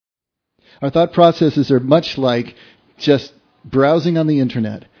Our thought processes are much like just browsing on the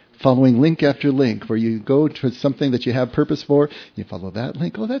internet, following link after link, where you go to something that you have purpose for, you follow that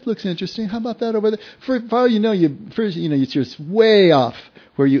link. Oh, that looks interesting. How about that over there? For all you know, you're just way off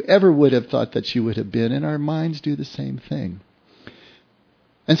where you ever would have thought that you would have been, and our minds do the same thing.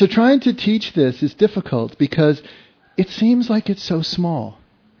 And so trying to teach this is difficult because it seems like it's so small.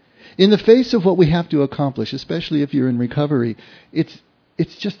 In the face of what we have to accomplish, especially if you're in recovery, it's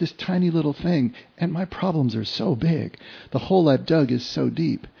just this tiny little thing, and my problems are so big. The hole I've dug is so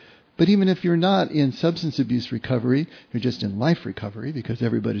deep. But even if you're not in substance abuse recovery, you're just in life recovery, because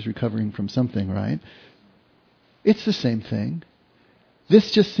everybody's recovering from something, right? It's the same thing.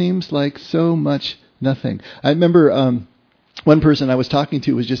 This just seems like so much nothing. I remember one person I was talking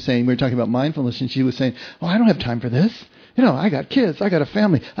to was just saying, we were talking about mindfulness, and she was saying, oh, I don't have time for this. I got kids, I got a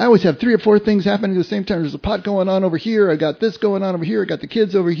family. I always have 3 or 4 things happening at the same time. There's a pot going on over here. I got this going on over here. I got the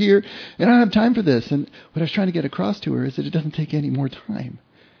kids over here. And I don't have time for this. And what I was trying to get across to her is that it doesn't take any more time.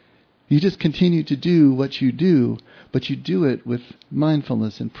 You just continue to do what you do, but you do it with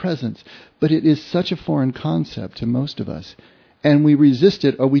mindfulness and presence. But it is such a foreign concept to most of us. And we resist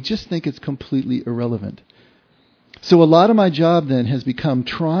it, or we just think it's completely irrelevant. So a lot of my job then has become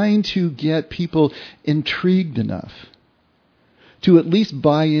trying to get people intrigued enough to at least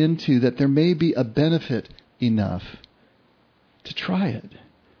buy into that there may be a benefit enough to try it,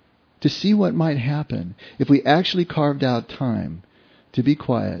 to see what might happen if we actually carved out time to be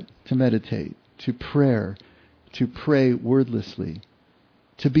quiet, to meditate, to pray wordlessly,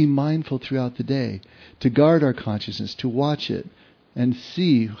 to be mindful throughout the day, to guard our consciousness, to watch it, and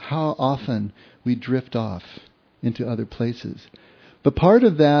see how often we drift off into other places. But part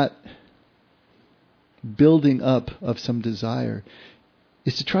of that building up of some desire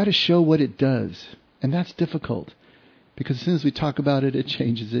is to try to show what it does. And that's difficult, because as soon as we talk about it, it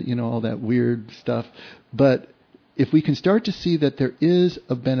changes it, all that weird stuff. But if we can start to see that there is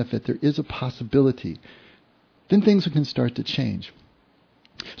a benefit, there is a possibility, then things can start to change.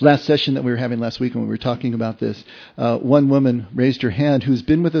 Last session that we were having last week when we were talking about this, one woman raised her hand who's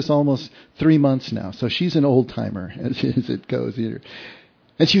been with us almost 3 months now. So she's an old timer as it goes here.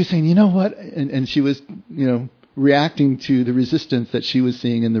 And she was saying, you know what? And she was, reacting to the resistance that she was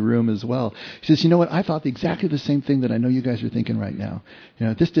seeing in the room as well. She says, you know what? I thought exactly the same thing that I know you guys are thinking right now.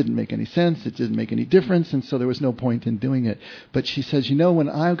 This didn't make any sense. It didn't make any difference. And so there was no point in doing it. But she says, when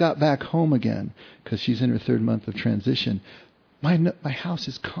I got back home again, because she's in her 3rd month of transition, my house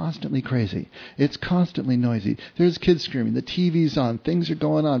is constantly crazy. It's constantly noisy. There's kids screaming. The TV's on. Things are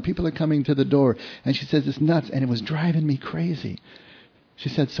going on. People are coming to the door. And she says, it's nuts. And it was driving me crazy. She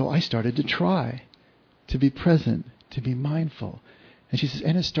said, so I started to try to be present, to be mindful. And she says,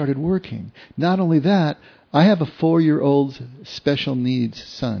 and it started working. Not only that, I have a 4-year-old special needs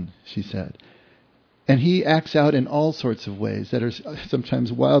son, she said. And he acts out in all sorts of ways that are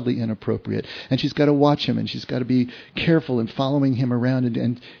sometimes wildly inappropriate. And she's got to watch him, and she's got to be careful in following him around.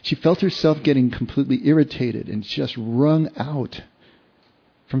 And she felt herself getting completely irritated and just wrung out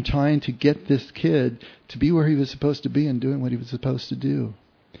from trying to get this kid to be where he was supposed to be and doing what he was supposed to do.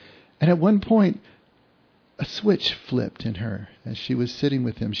 And at one point, a switch flipped in her as she was sitting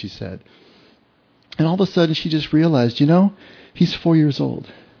with him, she said. And all of a sudden she just realized, he's 4 years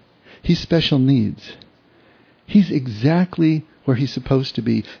old. He's special needs. He's exactly where he's supposed to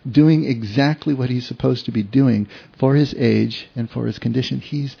be, doing exactly what he's supposed to be doing for his age and for his condition.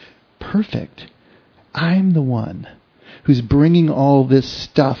 He's perfect. I'm the one who's bringing all this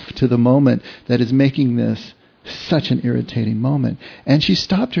stuff to the moment that is making this such an irritating moment. And she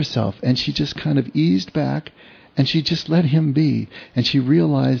stopped herself, and she just kind of eased back, and she just let him be. And she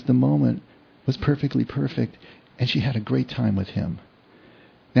realized the moment was perfectly perfect, and she had a great time with him.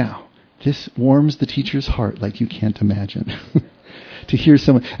 Now, this warms the teacher's heart like you can't imagine. To hear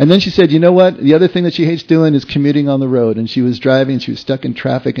someone. And then she said, you know what? The other thing that she hates doing is commuting on the road. And she was driving, and she was stuck in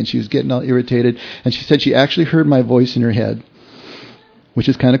traffic, and she was getting all irritated. And she said she actually heard my voice in her head, which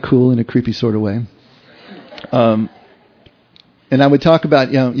is kind of cool in a creepy sort of way. And I would talk about,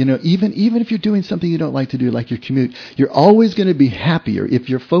 even if you're doing something you don't like to do, like your commute, you're always going to be happier if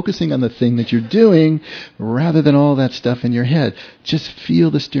you're focusing on the thing that you're doing rather than all that stuff in your head. Just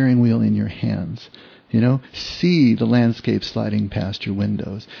feel the steering wheel in your hands. See the landscape sliding past your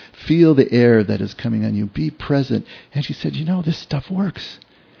windows. Feel the air that is coming on you. Be present. And she said, this stuff works.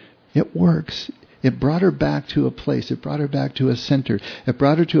 It works. It brought her back to a place. It brought her back to a center. It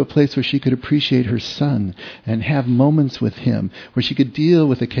brought her to a place where she could appreciate her son and have moments with him, where she could deal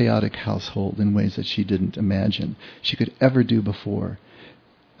with a chaotic household in ways that she didn't imagine she could ever do before.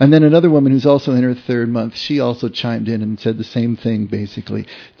 And then another woman who's also in her third month, she also chimed in and said the same thing, basically,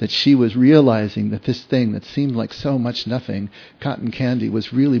 that she was realizing that this thing that seemed like so much nothing, cotton candy,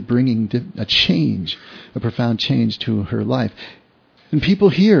 was really bringing a change, a profound change to her life. And people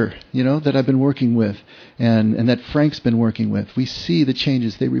here, that I've been working with and that Frank's been working with, we see the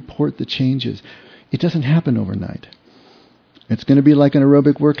changes. They report the changes. It doesn't happen overnight. It's going to be like an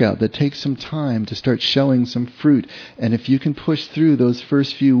aerobic workout that takes some time to start showing some fruit. And if you can push through those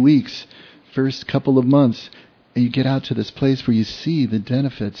first few weeks, first couple of months, and you get out to this place where you see the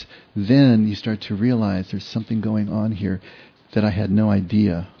benefits, then you start to realize there's something going on here that I had no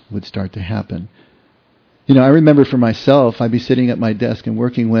idea would start to happen. I remember for myself, I'd be sitting at my desk and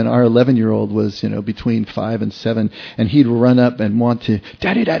working when our 11-year-old was, between 5 and 7, and he'd run up and want to,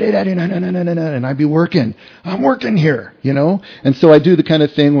 Daddy, Daddy, Daddy, no, and I'd be working. I'm working here, And so I do the kind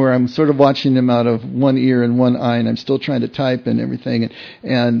of thing where I'm sort of watching him out of one ear and one eye, and I'm still trying to type and everything.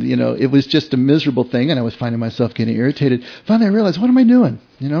 And it was just a miserable thing, and I was finding myself getting irritated. Finally, I realized, what am I doing?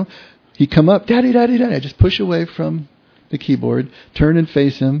 He'd come up, Daddy, Daddy, Daddy. I just push away from the keyboard, turn and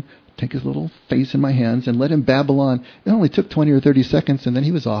face him, take his little face in my hands and let him babble on. It only took 20 or 30 seconds, and then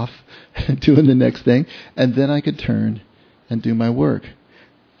he was off doing the next thing, and then I could turn and do my work.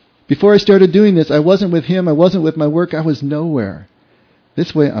 Before I started doing this, I wasn't with him, I wasn't with my work, I was nowhere.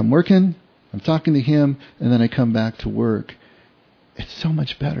 This way, I'm working, I'm talking to him, and then I come back to work. It's so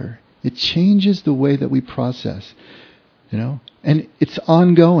much better. It changes the way that we process, and it's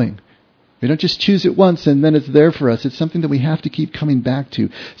ongoing. We don't just choose it once and then it's there for us. It's something that we have to keep coming back to.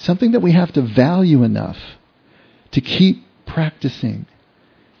 Something that we have to value enough to keep practicing.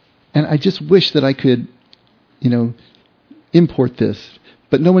 And I just wish that I could, import this.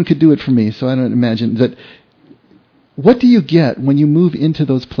 But no one could do it for me, so I don't imagine that. What do you get when you move into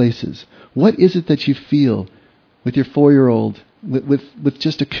those places? What is it that you feel with your 4-year-old, with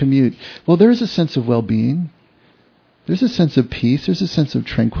just a commute? Well, there is a sense of well-being. There's a sense of peace. There's a sense of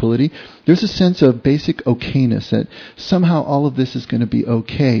tranquility. There's a sense of basic okayness, that somehow all of this is going to be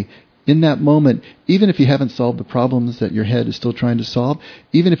okay. In that moment, even if you haven't solved the problems that your head is still trying to solve,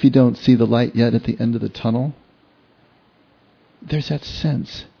 even if you don't see the light yet at the end of the tunnel, there's that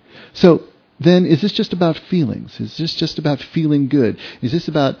sense. So then, is this just about feelings? Is this just about feeling good? Is this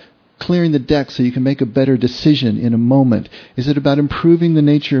about clearing the deck so you can make a better decision in a moment? Is it about improving the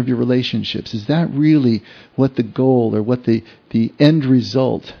nature of your relationships? Is that really what the goal or what the end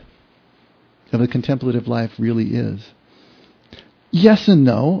result of a contemplative life really is? Yes and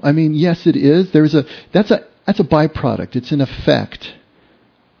no. I mean, yes, it is. That's a byproduct. It's an effect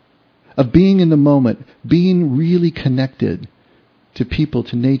of being in the moment, being really connected to people,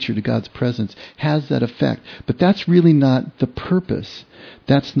 to nature, to God's presence, has that effect. But that's really not the purpose.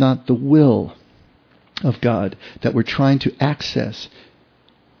 That's not the will of God that we're trying to access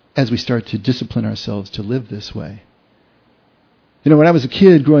as we start to discipline ourselves to live this way. When I was a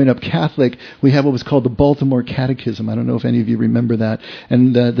kid growing up Catholic, we had what was called the Baltimore Catechism. I don't know if any of you remember that.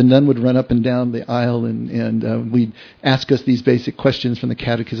 And the nun would run up and down the aisle and we'd ask us these basic questions from the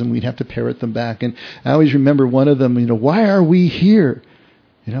catechism. We'd have to parrot them back. And I always remember one of them, why are we here?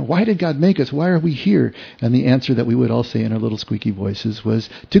 Why did God make us? Why are we here? And the answer that we would all say in our little squeaky voices was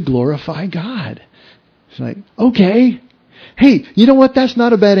to glorify God. It's like, okay. Hey, you know what? That's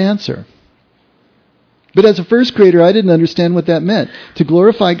not a bad answer. But as a first grader, I didn't understand what that meant. To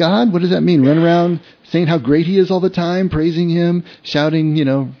glorify God, what does that mean? Run around saying how great He is all the time, praising Him, shouting,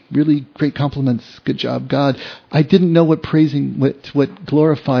 really great compliments. Good job, God. I didn't know what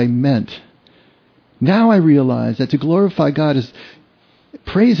glorify meant. Now I realize that to glorify God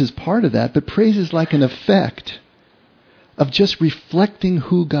praise is part of that, but praise is like an effect of just reflecting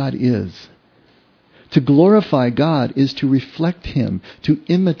who God is. To glorify God is to reflect Him, to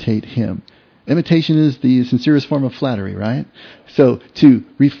imitate Him. Imitation is the sincerest form of flattery, right? So to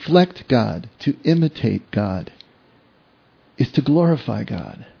reflect God, to imitate God, is to glorify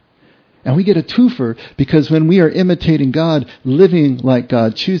God. And we get a twofer because when we are imitating God, living like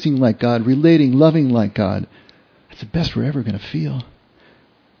God, choosing like God, relating, loving like God, it's the best we're ever going to feel.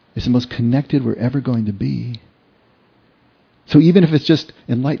 It's the most connected we're ever going to be. So even if it's just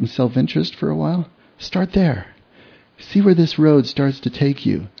enlightened self-interest for a while, start there. See where this road starts to take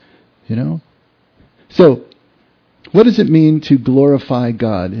you, So, what does it mean to glorify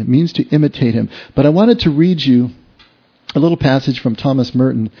God? It means to imitate Him. But I wanted to read you a little passage from Thomas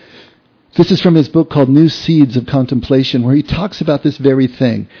Merton. This is from his book called New Seeds of Contemplation, where he talks about this very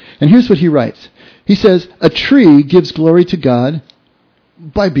thing. And here's what he writes. He says, a tree gives glory to God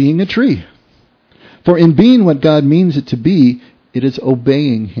by being a tree. For in being what God means it to be, it is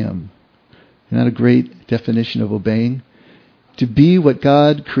obeying Him. Isn't that a great definition of obeying? To be what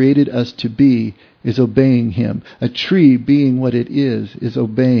God created us to be is obeying Him. A tree being what it is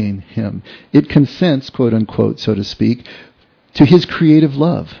obeying Him. It consents, quote unquote, so to speak, to His creative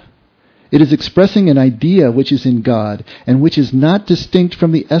love. It is expressing an idea which is in God and which is not distinct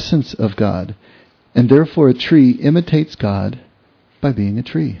from the essence of God. And therefore a tree imitates God by being a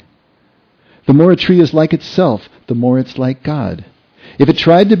tree. The more a tree is like itself, the more it's like God. If it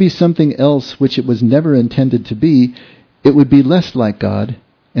tried to be something else which it was never intended to be, it would be less like God,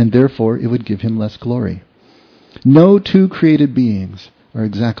 and therefore it would give Him less glory. No two created beings are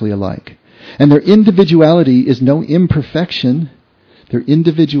exactly alike. And their individuality is no imperfection. Their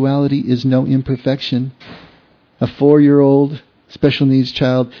individuality is no imperfection. A 4-year-old special needs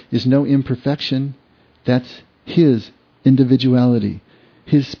child is no imperfection. That's his individuality,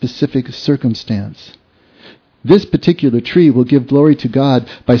 his specific circumstance. This particular tree will give glory to God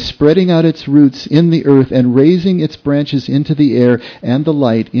by spreading out its roots in the earth and raising its branches into the air and the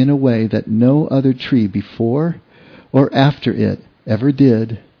light in a way that no other tree before or after it ever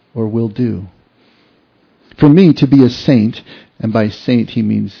did or will do. For me to be a saint, and by saint he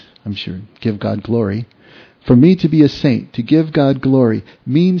means, I'm sure, give God glory. For me to be a saint, to give God glory,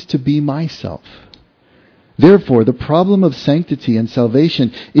 means to be myself. Therefore, the problem of sanctity and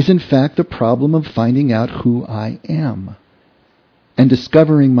salvation is in fact the problem of finding out who I am and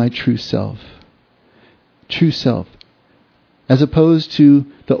discovering my true self. True self. As opposed to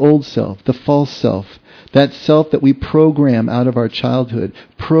the old self, the false self, that self that we program out of our childhood,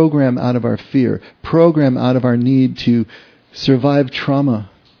 program out of our fear, program out of our need to survive trauma,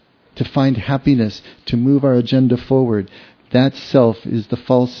 to find happiness, to move our agenda forward. That self is the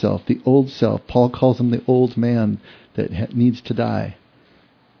false self, the old self. Paul calls him the old man that needs to die.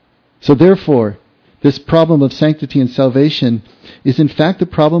 So therefore, this problem of sanctity and salvation is in fact the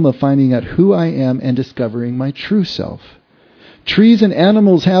problem of finding out who I am and discovering my true self. Trees and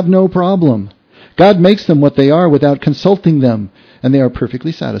animals have no problem. God makes them what they are without consulting them, and they are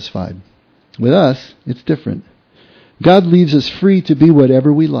perfectly satisfied. With us, it's different. God leaves us free to be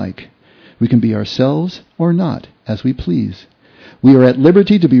whatever we like. We can be ourselves or not, as we please. We are at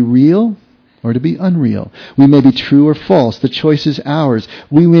liberty to be real or to be unreal. We may be true or false. The choice is ours.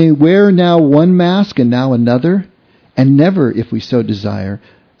 We may wear now one mask and now another, and never, if we so desire,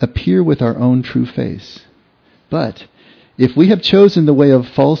 appear with our own true face. But if we have chosen the way of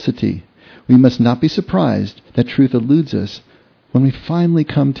falsity, we must not be surprised that truth eludes us when we finally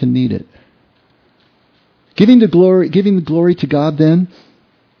come to need it. Giving the glory to God, then,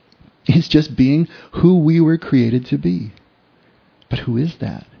 is just being who we were created to be. But who is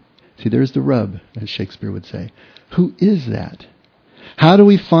that? See, there's the rub, as Shakespeare would say. Who is that? How do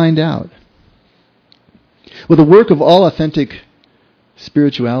we find out? Well, the work of all authentic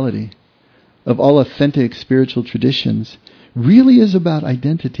spirituality, of all authentic spiritual traditions, really is about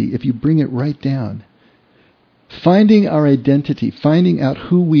identity, if you bring it right down. Finding our identity, finding out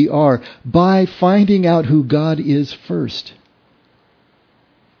who we are, by finding out who God is first.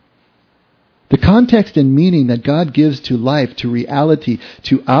 The context and meaning that God gives to life, to reality,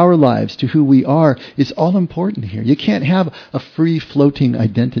 to our lives, to who we are, is all important here. You can't have a free-floating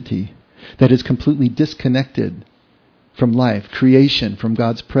identity that is completely disconnected from life, creation, from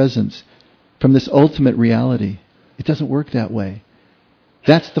God's presence, from this ultimate reality. It doesn't work that way.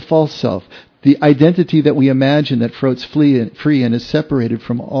 That's the false self. The identity that we imagine that floats free and is separated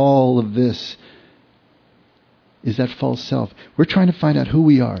from all of this is that false self. We're trying to find out who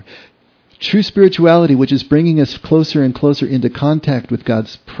we are. True spirituality, which is bringing us closer and closer into contact with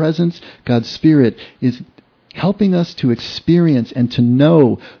God's presence, God's Spirit, is helping us to experience and to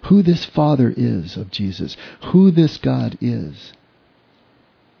know who this Father is of Jesus, who this God is.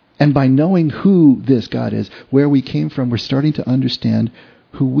 And by knowing who this God is, where we came from, we're starting to understand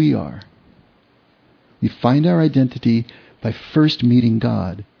who we are. We find our identity by first meeting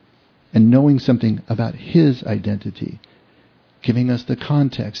God and knowing something about His identity, giving us the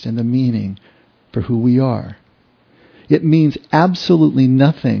context and the meaning for who we are. It means absolutely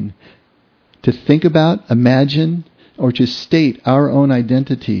nothing to think about, imagine, or to state our own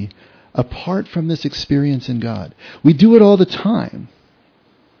identity apart from this experience in God. We do it all the time,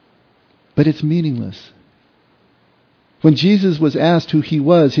 but it's meaningless. When Jesus was asked who He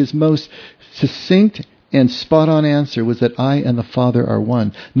was, His most succinct and spot-on answer was that I and the Father are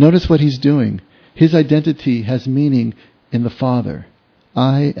one. Notice what He's doing. His identity has meaning in the Father.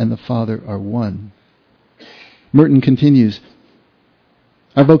 I and the Father are one. Merton continues,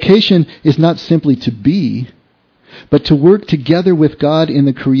 our vocation is not simply to be, but to work together with God in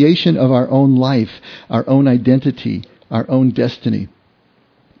the creation of our own life, our own identity, our own destiny.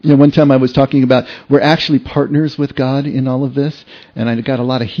 One time I was talking about we're actually partners with God in all of this, and I got a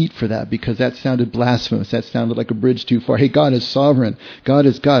lot of heat for that because that sounded blasphemous. That sounded like a bridge too far. Hey, God is sovereign. God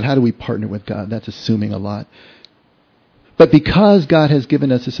is God. How do we partner with God? That's assuming a lot. But because God has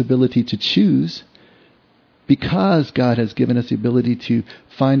given us this ability to choose, because God has given us the ability to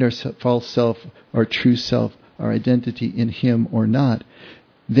find our false self, our true self, our identity in Him or not,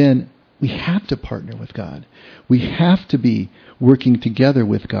 then we have to partner with God. We have to be working together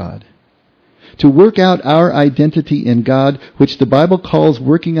with God. To work out our identity in God, which the Bible calls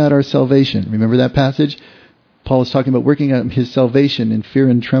working out our salvation. Remember that passage? Paul is talking about working out his salvation in fear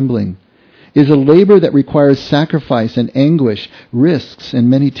and trembling. Is a labor that requires sacrifice and anguish, risks and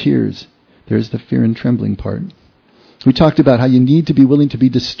many tears. There's the fear and trembling part. We talked about how you need to be willing to be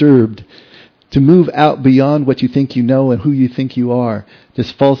disturbed, to move out beyond what you think you know and who you think you are.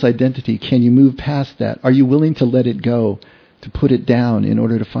 This false identity, can you move past that? Are you willing to let it go, to put it down in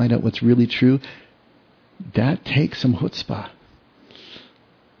order to find out what's really true? That takes some chutzpah.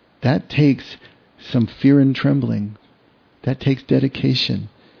 That takes some fear and trembling. That takes dedication.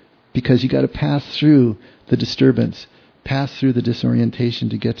 Because you got to pass through the disturbance, pass through the disorientation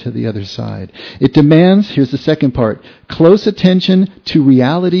to get to the other side. It demands, here's the second part, close attention to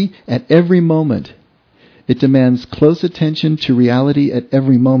reality at every moment. It demands close attention to reality at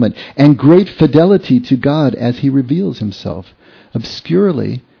every moment and great fidelity to God as He reveals Himself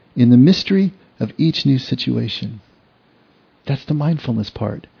obscurely in the mystery of each new situation. That's the mindfulness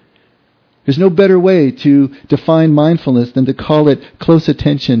part. There's no better way to define mindfulness than to call it close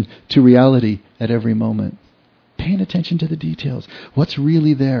attention to reality at every moment. Paying attention to the details. What's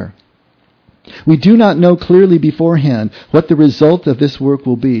really there? We do not know clearly beforehand what the result of this work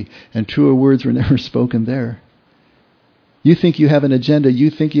will be, and truer words were never spoken there. You think you have an agenda. You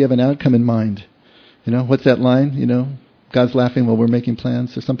think you have an outcome in mind. What's that line? God's laughing while we're making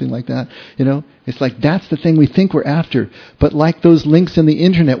plans or something like that. It's like that's the thing we think we're after. But like those links in the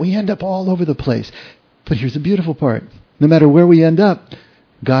internet, we end up all over the place. But here's the beautiful part. No matter where we end up,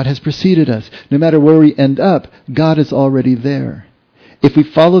 God has preceded us. No matter where we end up, God is already there. If we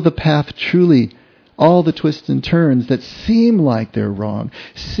follow the path truly, all the twists and turns that seem like they're wrong,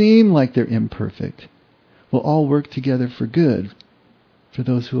 seem like they're imperfect, will all work together for good for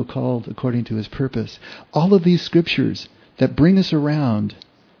those who are called according to His purpose. All of these scriptures that bring us around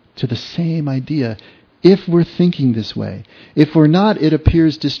to the same idea, if we're thinking this way. If we're not, it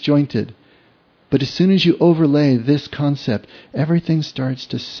appears disjointed. But as soon as you overlay this concept, everything starts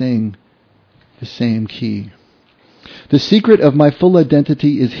to sing the same key. The secret of my full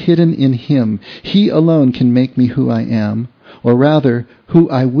identity is hidden in Him. He alone can make me who I am, or rather, who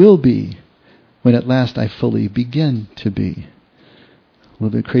I will be, when at last I fully begin to be. A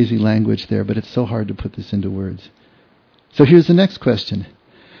little bit crazy language there, but it's so hard to put this into words. So here's the next question.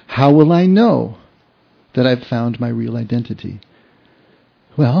 How will I know that I've found my real identity?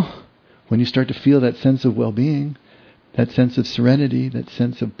 Well, when you start to feel that sense of well-being, that sense of serenity, that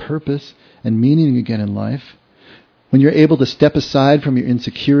sense of purpose and meaning again in life, when you're able to step aside from your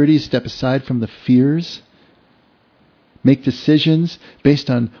insecurities, step aside from the fears, make decisions based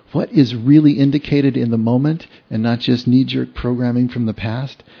on what is really indicated in the moment and not just knee-jerk programming from the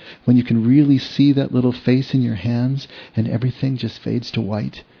past, when you can really see that little face in your hands and everything just fades to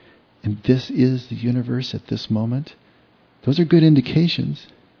white, and this is the universe at this moment, those are good indications.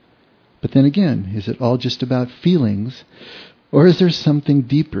 But then again, is it all just about feelings, or is there something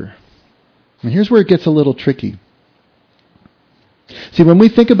deeper? And here's where it gets a little tricky. See, when we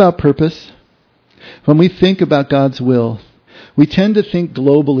think about purpose, when we think about God's will, we tend to think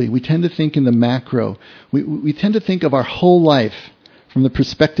globally. We tend to think in the macro. We tend to think of our whole life from the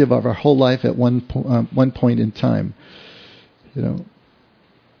perspective of our whole life at one point in time.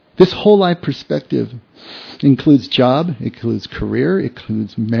 This whole life perspective includes job, it includes career, it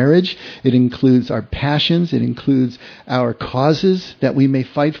includes marriage, it includes our passions, it includes our causes that we may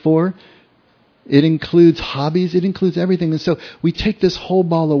fight for. It includes hobbies. It includes everything. And so we take this whole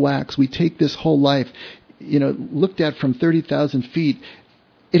ball of wax. We take this whole life, looked at from 30,000 feet.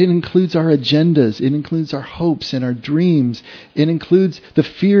 It includes our agendas. It includes our hopes and our dreams. It includes the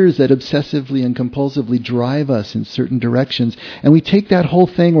fears that obsessively and compulsively drive us in certain directions. And we take that whole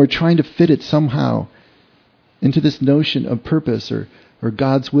thing, we're trying to fit it somehow into this notion of purpose or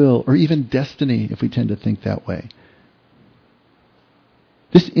God's will or even destiny, if we tend to think that way.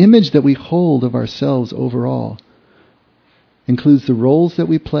 This image that we hold of ourselves overall includes the roles that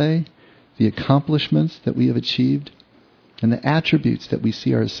we play, the accomplishments that we have achieved, and the attributes that we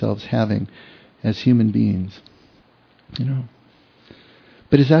see ourselves having as human beings.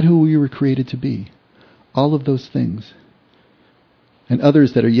 But is that who we were created to be? All of those things. and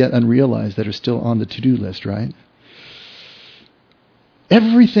others that are yet unrealized that are still on the to-do list, right?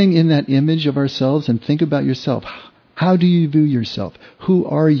 Everything in that image of ourselves, and think about yourself. How do you view yourself? Who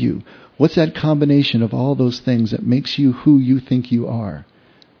are you? What's that combination of all those things that makes you who you think you are?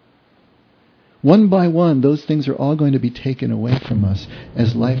 One by one, those things are all going to be taken away from us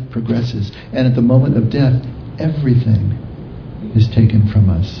as life progresses. And at the moment of death, everything is taken from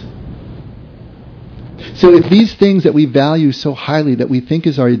us. So if these things that we value so highly, that we think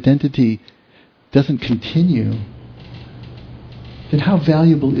is our identity, doesn't continue, then how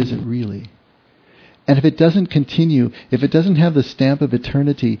valuable is it really? And if it doesn't continue, if it doesn't have the stamp of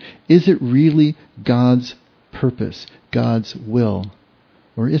eternity, is it really God's purpose, God's will?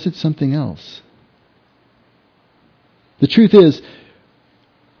 Or is it something else? The truth is,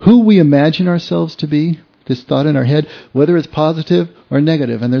 who we imagine ourselves to be, this thought in our head, whether it's positive or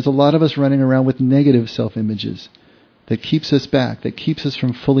negative, and there's a lot of us running around with negative self-images that keeps us back, that keeps us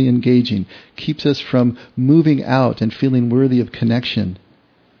from fully engaging, keeps us from moving out and feeling worthy of connection,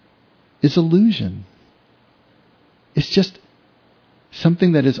 is illusion. It's just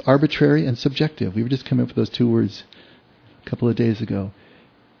something that is arbitrary and subjective. We were just coming up with those two words a couple of days ago.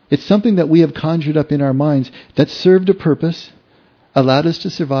 It's something that we have conjured up in our minds that served a purpose, allowed us to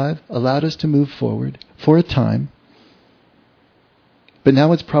survive, allowed us to move forward for a time. But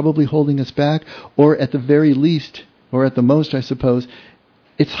now it's probably holding us back, or at the very least, or at the most, I suppose,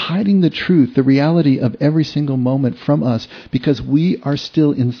 it's hiding the truth, the reality of every single moment from us, because we are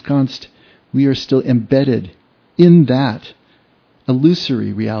still ensconced, we are still embedded in that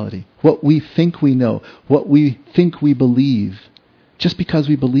illusory reality. What we think we know, what we think we believe, just because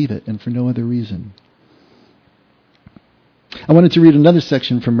we believe it and for no other reason. I wanted to read another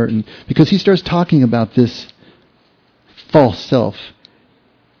section from Merton because he starts talking about this false self.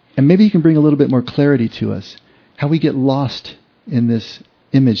 And maybe he can bring a little bit more clarity to us, how we get lost in this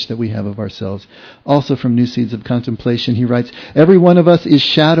image that we have of ourselves. Also from New Seeds of Contemplation, he writes, every one of us is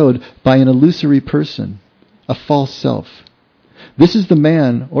shadowed by an illusory person, a false self. This is the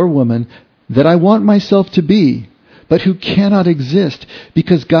man or woman that I want myself to be, but who cannot exist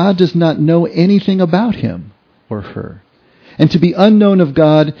because God does not know anything about him or her. And to be unknown of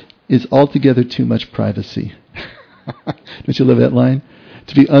God is altogether too much privacy. Don't you love that line?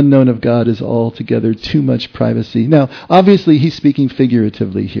 To be unknown of God is altogether too much privacy. Now, obviously, he's speaking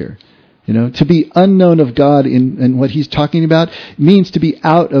figuratively here. To be unknown of God in what he's talking about means to be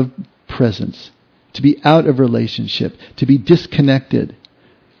out of presence, to be out of relationship, to be disconnected.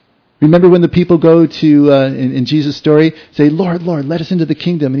 Remember when the people go to, in Jesus' story, say, Lord, Lord, let us into the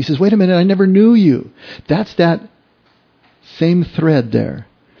kingdom. And he says, wait a minute, I never knew you. That's that same thread there.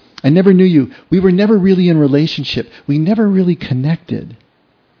 I never knew you. We were never really in relationship. We never really connected.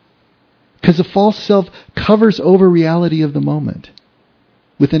 Because the false self covers over reality of the moment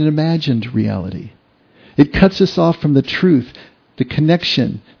with an imagined reality. It cuts us off from the truth, the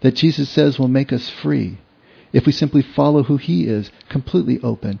connection that Jesus says will make us free if we simply follow who he is, completely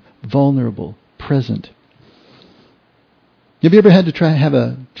open, vulnerable, present. Have you ever had to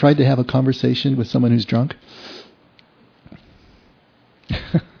tried to have a conversation with someone who's drunk?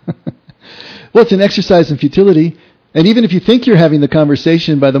 Well, it's an exercise in futility. And even if you think you're having the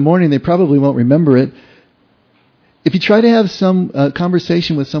conversation, by the morning they probably won't remember it. If you try to have some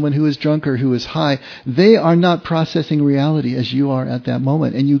conversation with someone who is drunk or who is high, they are not processing reality as you are at that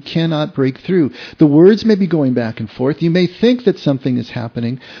moment, and you cannot break through. The words may be going back and forth. You may think that something is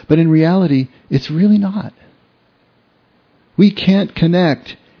happening, but in reality, it's really not. We can't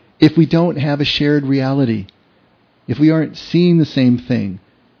connect if we don't have a shared reality, if we aren't seeing the same thing.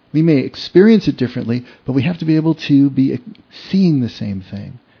 We may experience it differently, but we have to be able to be seeing the same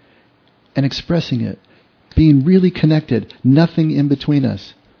thing and expressing it. Being really connected, nothing in between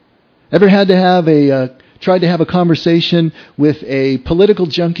us. Ever had to tried to have a conversation with a political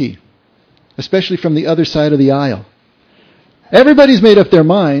junkie, especially from the other side of the aisle? Everybody's made up their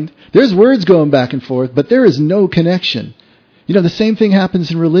mind. There's words going back and forth, but there is no connection. The same thing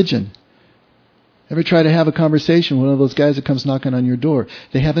happens in religion. Ever try to have a conversation with one of those guys that comes knocking on your door?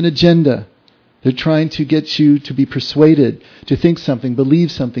 They have an agenda. They're trying to get you to be persuaded, to think something,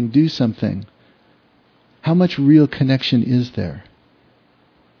 believe something, do something. How much real connection is there?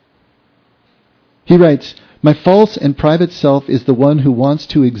 He writes, my false and private self is the one who wants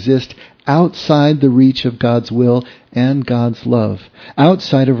to exist outside the reach of God's will and God's love,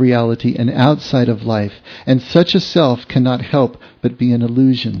 outside of reality and outside of life. And such a self cannot help but be an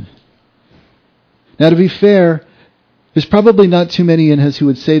illusion. Now, to be fair, there's probably not too many in us who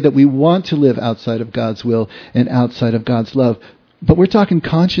would say that we want to live outside of God's will and outside of God's love. But we're talking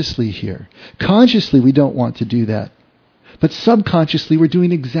consciously here. Consciously, we don't want to do that. But subconsciously, we're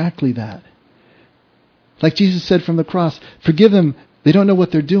doing exactly that. Like Jesus said from the cross, forgive them, they don't know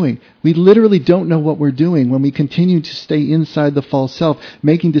what they're doing. We literally don't know what we're doing when we continue to stay inside the false self,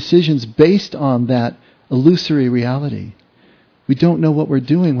 making decisions based on that illusory reality. We don't know what we're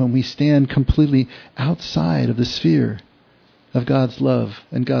doing when we stand completely outside of the sphere of God's love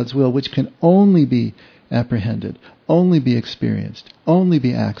and God's will, which can only be apprehended, only be experienced, only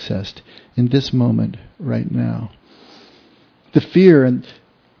be accessed in this moment right now. The fear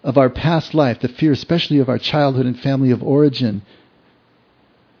of our past life, the fear especially of our childhood and family of origin,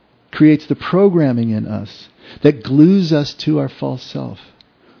 creates the programming in us that glues us to our false self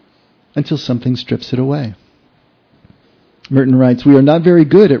until something strips it away. Merton writes, we are not very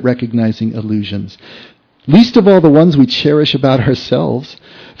good at recognizing illusions, least of all the ones we cherish about ourselves.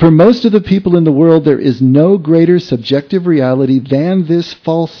 For most of the people in the world, there is no greater subjective reality than this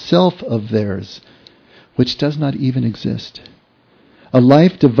false self of theirs, which does not even exist. A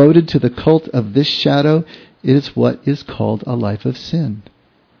life devoted to the cult of this shadow is what is called a life of sin.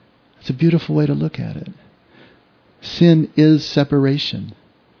 It's a beautiful way to look at it. Sin is separation.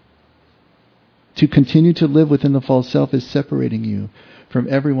 To continue to live within the false self is separating you from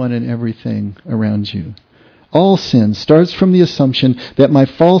everyone and everything around you. All sin starts from the assumption that my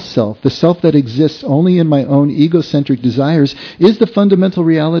false self, the self that exists only in my own egocentric desires, is the fundamental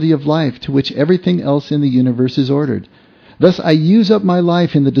reality of life to which everything else in the universe is ordered. Thus I use up my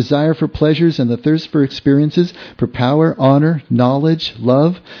life in the desire for pleasures and the thirst for experiences, for power, honor, knowledge,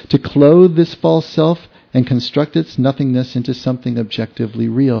 love, to clothe this false self and construct its nothingness into something objectively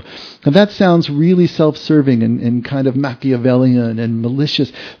real. And that sounds really self-serving and kind of Machiavellian and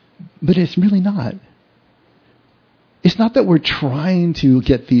malicious, but it's really not. It's not that we're trying to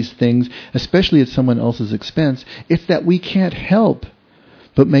get these things, especially at someone else's expense. It's that we can't help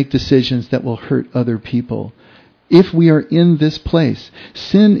but make decisions that will hurt other people. If we are in this place,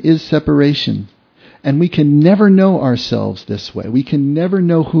 sin is separation. And we can never know ourselves this way. We can never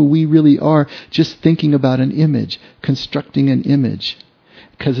know who we really are just thinking about an image, constructing an image.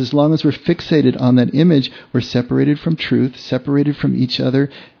 Because as long as we're fixated on that image, we're separated from truth, separated from each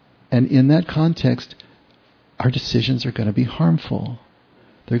other. And in that context, our decisions are going to be harmful.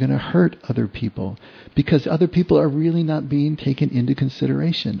 They're going to hurt other people. Because other people are really not being taken into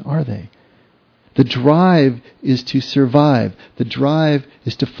consideration, are they? The drive is to survive. The drive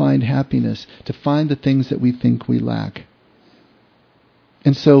is to find happiness, to find the things that we think we lack.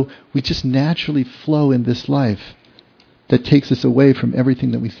 And so we just naturally flow in this life that takes us away from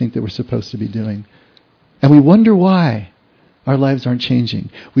everything that we think that we're supposed to be doing. And we wonder why our lives aren't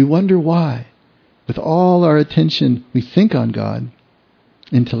changing. We wonder why, with all our attention we think on God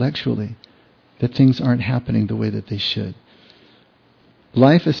intellectually, that things aren't happening the way that they should.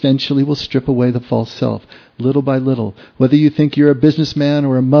 Life essentially will strip away the false self, little by little. Whether you think you're a businessman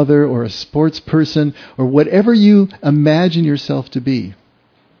or a mother or a sports person or whatever you imagine yourself to be,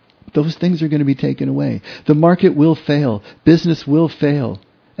 those things are going to be taken away. The market will fail. Business will fail.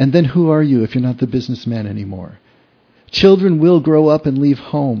 And then who are you if you're not the businessman anymore? Children will grow up and leave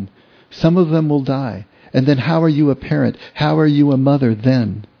home. Some of them will die. And then how are you a parent? How are you a mother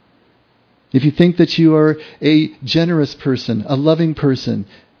then? If you think that you are a generous person, a loving person,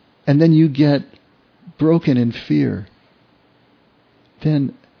 and then you get broken in fear,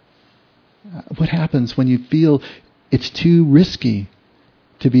 then what happens when you feel it's too risky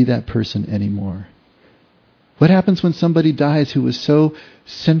to be that person anymore? What happens when somebody dies who was so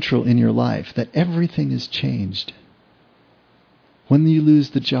central in your life that everything is changed? When you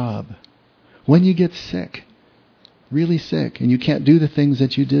lose the job, when you get sick, really sick, and you can't do the things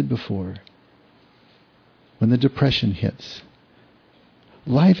that you did before, when the depression hits.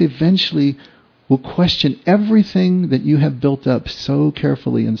 Life eventually will question everything that you have built up so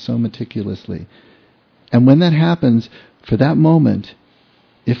carefully and so meticulously. And when that happens, for that moment,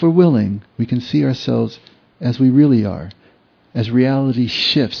 if we're willing, we can see ourselves as we really are, as reality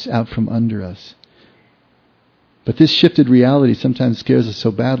shifts out from under us. But this shifted reality sometimes scares us so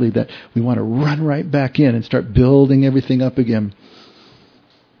badly that we want to run right back in and start building everything up again.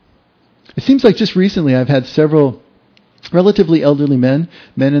 It seems like just recently I've had several relatively elderly men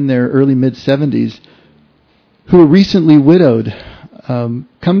in their early mid-70s, who were recently widowed,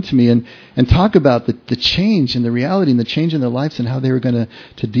 come to me and talk about the change in the reality and the change in their lives and how they were going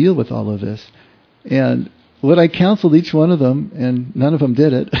to deal with all of this. And what I counseled each one of them, and none of them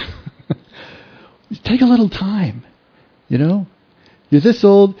did it, take a little time, You're this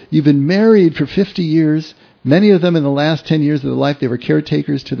old, you've been married for 50 years, many of them in the last 10 years of their life, they were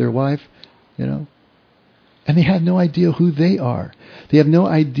caretakers to their wife. And they have no idea who they are. They have no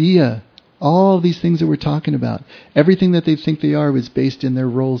idea All these things that we're talking about, everything that they think they are is based in their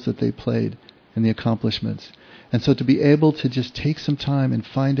roles that they played and the accomplishments. And so to be able to just take some time and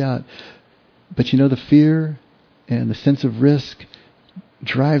find out, but the fear and the sense of risk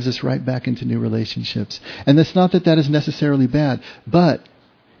drives us right back into new relationships. And it's not that is necessarily bad, but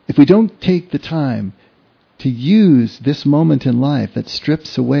if we don't take the time to use this moment in life that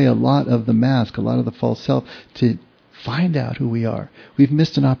strips away a lot of the mask, a lot of the false self, to find out who we are, we've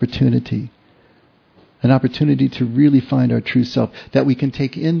missed an opportunity to really find our true self that we can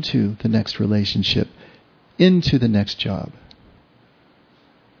take into the next relationship, into the next job.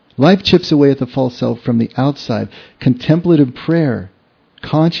 Life chips away at the false self from the outside. Contemplative prayer,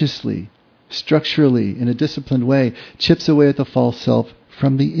 consciously, structurally, in a disciplined way, chips away at the false self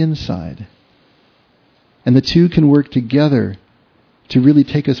from the inside. And the two can work together to really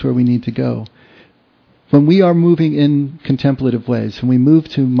take us where we need to go. When we are moving in contemplative ways, when we move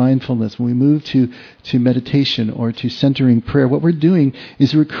to mindfulness, when we move to meditation or to centering prayer, what we're doing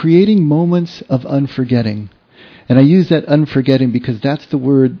is we're creating moments of unforgetting. And I use that unforgetting because that's the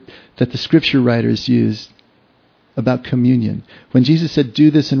word that the scripture writers used about communion. When Jesus said,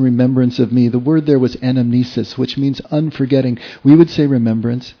 "Do this in remembrance of me," the word there was anamnesis, which means unforgetting. We would say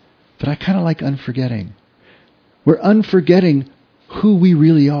remembrance, but I kind of like unforgetting. We're unforgetting who we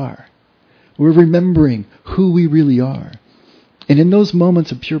really are. We're remembering who we really are. And in those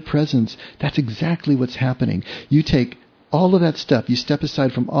moments of pure presence, that's exactly what's happening. You take all of that stuff, you step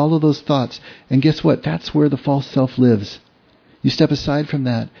aside from all of those thoughts, and guess what? That's where the false self lives. You step aside from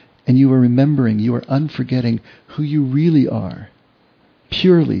that, and you are remembering, you are unforgetting who you really are.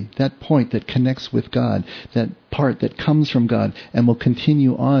 Purely, that point that connects with God, that part that comes from God and will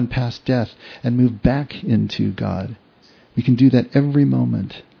continue on past death and move back into God. We can do that every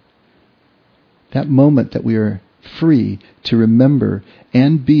moment. That moment that we are free to remember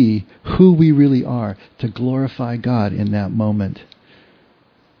and be who we really are, to glorify God in that moment.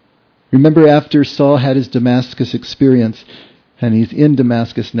 Remember after Saul had his Damascus experience, and he's in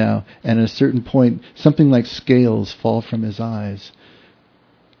Damascus now, and at a certain point, something like scales fall from his eyes.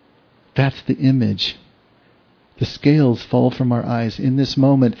 That's the image. The scales fall from our eyes in this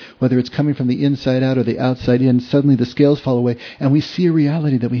moment, whether it's coming from the inside out or the outside in. Suddenly the scales fall away, and we see a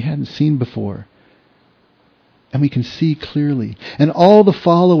reality that we hadn't seen before. And we can see clearly. And all the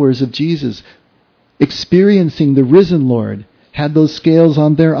followers of Jesus, experiencing the risen Lord, had those scales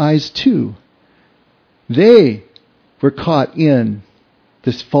on their eyes too. They were caught in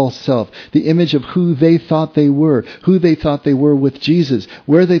this false self, the image of who they thought they were with Jesus,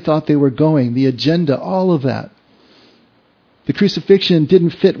 where they thought they were going, the agenda, all of that. The crucifixion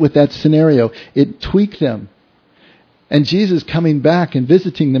didn't fit with that scenario. It tweaked them. And Jesus coming back and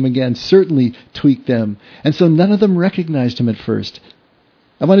visiting them again certainly tweaked them. And so none of them recognized him at first.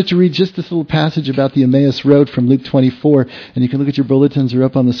 I wanted to read just this little passage about the Emmaus Road from Luke 24. And you can look at your bulletins or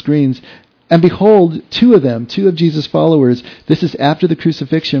up on the screens. And behold, two of Jesus' followers, this is after the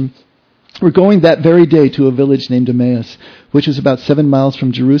crucifixion, were going that very day to a village named Emmaus, which was about 7 miles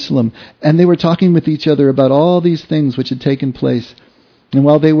from Jerusalem. And they were talking with each other about all these things which had taken place. And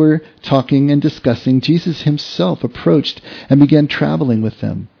while they were talking and discussing, Jesus himself approached and began traveling with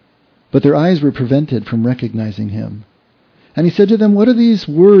them. But their eyes were prevented from recognizing him. And he said to them, "What are these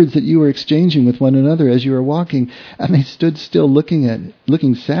words that you are exchanging with one another as you are walking?" And they stood still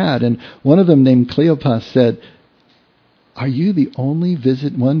looking sad. And one of them, named Cleopas, said, "Are you the only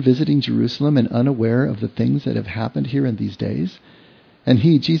one visiting Jerusalem and unaware of the things that have happened here in these days?" And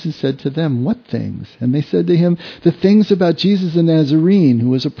Jesus said to them, "What things?" And they said to him, "The things about Jesus the Nazarene, who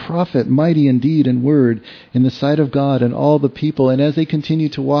was a prophet, mighty in deed and word, in the sight of God and all the people." And as they continue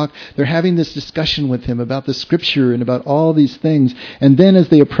to walk, they're having this discussion with him about the scripture and about all these things. And then as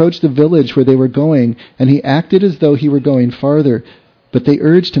they approached the village where they were going, and he acted as though he were going farther, but they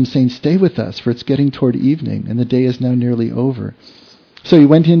urged him, saying, "Stay with us, for it's getting toward evening, and the day is now nearly over." So he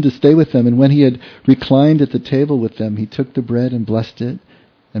went in to stay with them, and when he had reclined at the table with them, he took the bread and blessed it,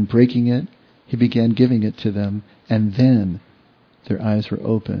 and breaking it, he began giving it to them. And then their eyes were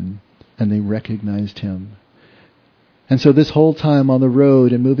open, and they recognized him. And so this whole time on the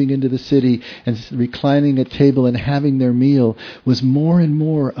road and moving into the city and reclining at table and having their meal was more and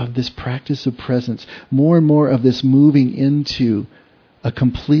more of this practice of presence, more and more of this moving into a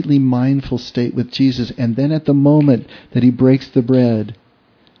completely mindful state with Jesus. And then at the moment that he breaks the bread,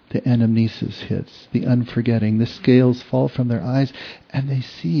 the anamnesis hits, the unforgetting. The scales fall from their eyes and they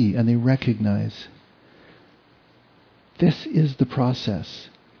see and they recognize. This is the process.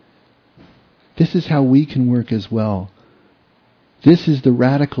 This is how we can work as well. This is the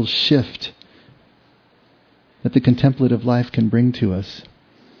radical shift that the contemplative life can bring to us.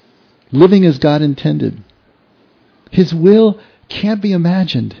 living as God intended. His will can't be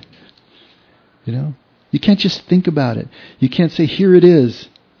imagined. You can't just think about it. You can't say, here it is.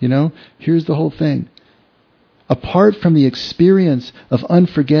 Here's the whole thing. Apart from the experience of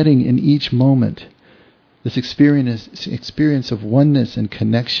unforgetting in each moment, this experience of oneness and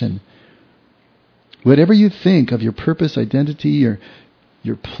connection, whatever you think of your purpose, identity, or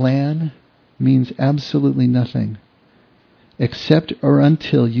your plan means absolutely nothing, except or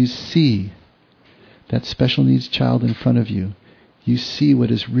until you see that special needs child in front of you. You see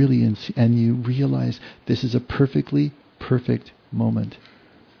what is really in, and you realize this is a perfectly perfect moment.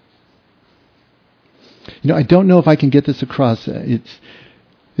 I don't know if I can get this across.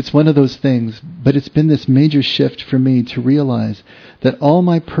 It's one of those things, but it's been this major shift for me to realize that all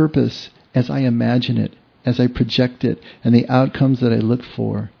my purpose, as I imagine it, as I project it, and the outcomes that I look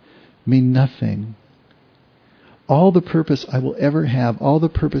for, mean nothing. All the purpose I will ever have, all the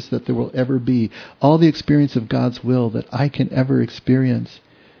purpose that there will ever be, all the experience of God's will that I can ever experience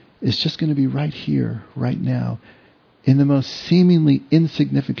is just going to be right here, right now, in the most seemingly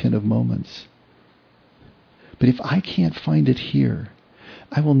insignificant of moments. But if I can't find it here,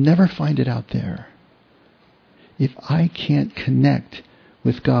 I will never find it out there. If I can't connect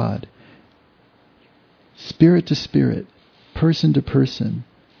with God, spirit to spirit, person to person,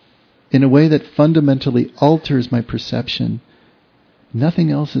 in a way that fundamentally alters my perception, nothing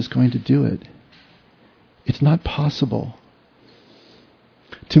else is going to do it. It's not possible.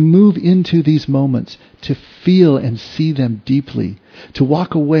 To move into these moments, to feel and see them deeply, to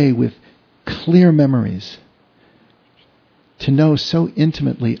walk away with clear memories, to know so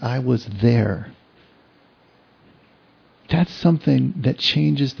intimately I was there, that's something that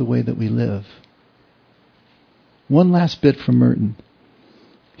changes the way that we live. One last bit from Merton.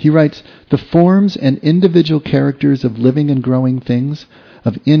 He writes, the forms and individual characters of living and growing things,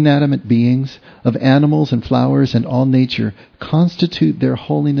 of inanimate beings, of animals and flowers and all nature constitute their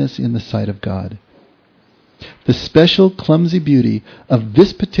holiness in the sight of God. The special clumsy beauty of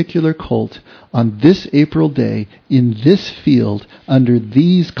this particular colt on this April day in this field under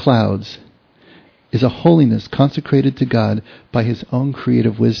these clouds is a holiness consecrated to God by His own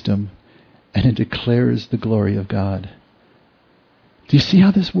creative wisdom, and it declares the glory of God. Do you see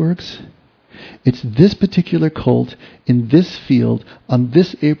how this works? It's this particular colt in this field on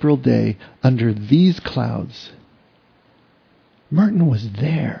this April day under these clouds. Merton was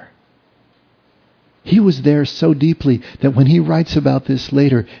there. He was there so deeply that when he writes about this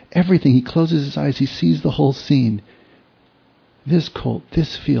later, everything, he closes his eyes, he sees the whole scene. This colt,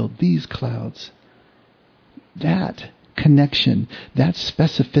 this field, these clouds. That connection, that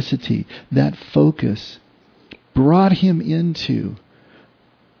specificity, that focus brought him into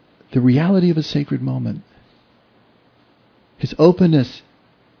the reality of a sacred moment. His openness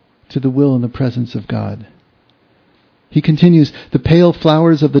to the will and the presence of God. He continues, the pale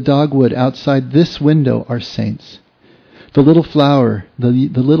flowers of the dogwood outside this window are saints. The little flower, the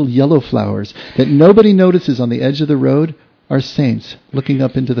little yellow flowers that nobody notices on the edge of the road are saints looking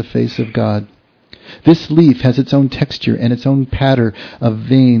up into the face of God. This leaf has its own texture and its own pattern of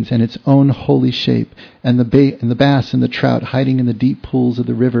veins and its own holy shape. And the bass and the trout hiding in the deep pools of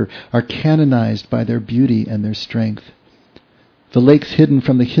the river are canonized by their beauty and their strength. The lakes hidden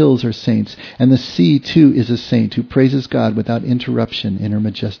from the hills are saints, and the sea too is a saint who praises God without interruption in her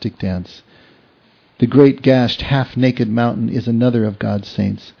majestic dance. The great gashed half-naked mountain is another of God's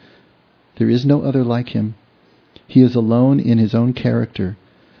saints. There is no other like him. He is alone in his own character.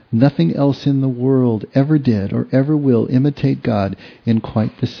 Nothing else in the world ever did or ever will imitate God in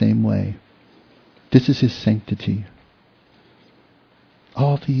quite the same way. This is his sanctity.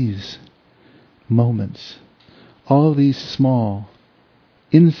 All these moments, all these small,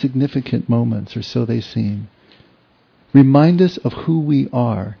 insignificant moments, or so they seem, remind us of who we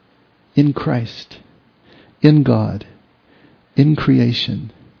are in Christ, in God, in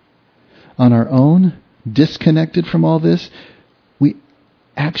creation. On our own, disconnected from all this, we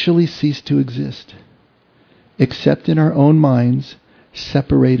actually cease to exist, except in our own minds,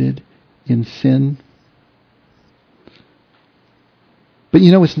 separated in sin. But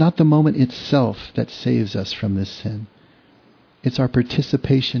it's not the moment itself that saves us from this sin. It's our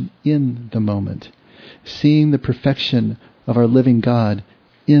participation in the moment, seeing the perfection of our living God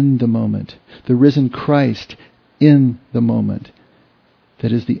in the moment, the risen Christ in the moment.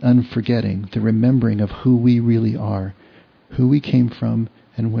 That is the unforgetting, the remembering of who we really are, who we came from,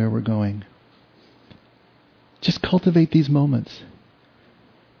 and where we're going. Just cultivate these moments.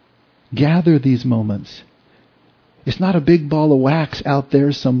 Gather these moments. It's not a big ball of wax out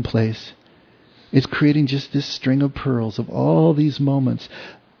there someplace. It's creating just this string of pearls of all these moments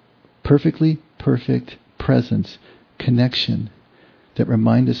Perfectly perfect presence, connection that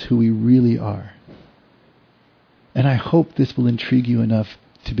remind us who we really are. And I hope this will intrigue you enough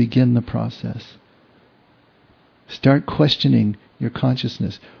to begin the process. Start questioning your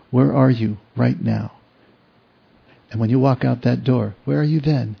consciousness. Where are you right now? And when you walk out that door, where are you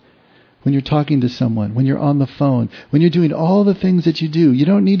then? When you're talking to someone, when you're on the phone, when you're doing all the things that you do, you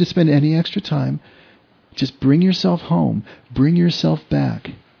don't need to spend any extra time. Just bring yourself home. Bring yourself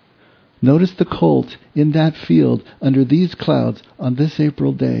back. Notice the colt in that field under these clouds on this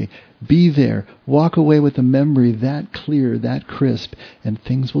April day. Be there. Walk away with a memory that clear, that crisp, and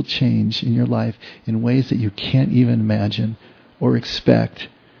things will change in your life in ways that you can't even imagine or expect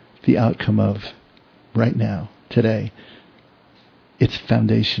the outcome of right now, today. It's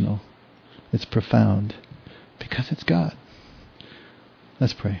foundational. It's profound because it's God.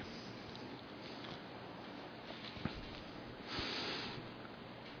 Let's pray.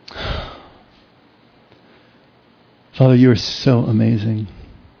 Father, you are so amazing.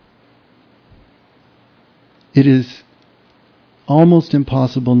 It is almost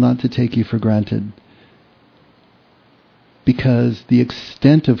impossible not to take you for granted because the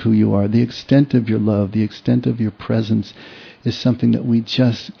extent of who you are, the extent of your love, the extent of your presence is something that we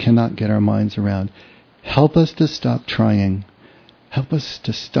just cannot get our minds around. Help us to stop trying. Help us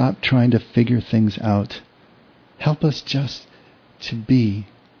to stop trying to figure things out. Help us just to be,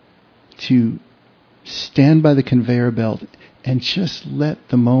 to stand by the conveyor belt and just let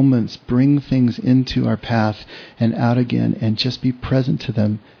the moments bring things into our path and out again and just be present to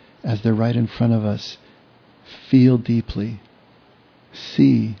them as they're right in front of us. Feel deeply.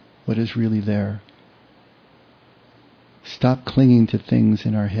 See what is really there. Stop clinging to things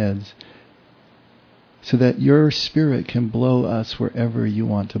in our heads so that your Spirit can blow us wherever you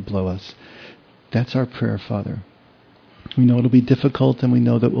want to blow us. That's our prayer, Father. We know it'll be difficult and we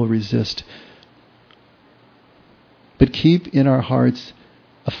know that we'll resist. But keep in our hearts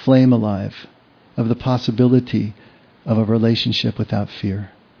a flame alive of the possibility of a relationship without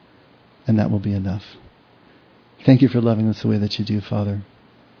fear. And that will be enough. Thank you for loving us the way that you do, Father.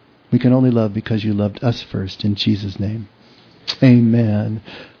 We can only love because you loved us first. In Jesus' name. Amen.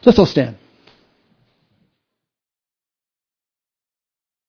 Let's all stand.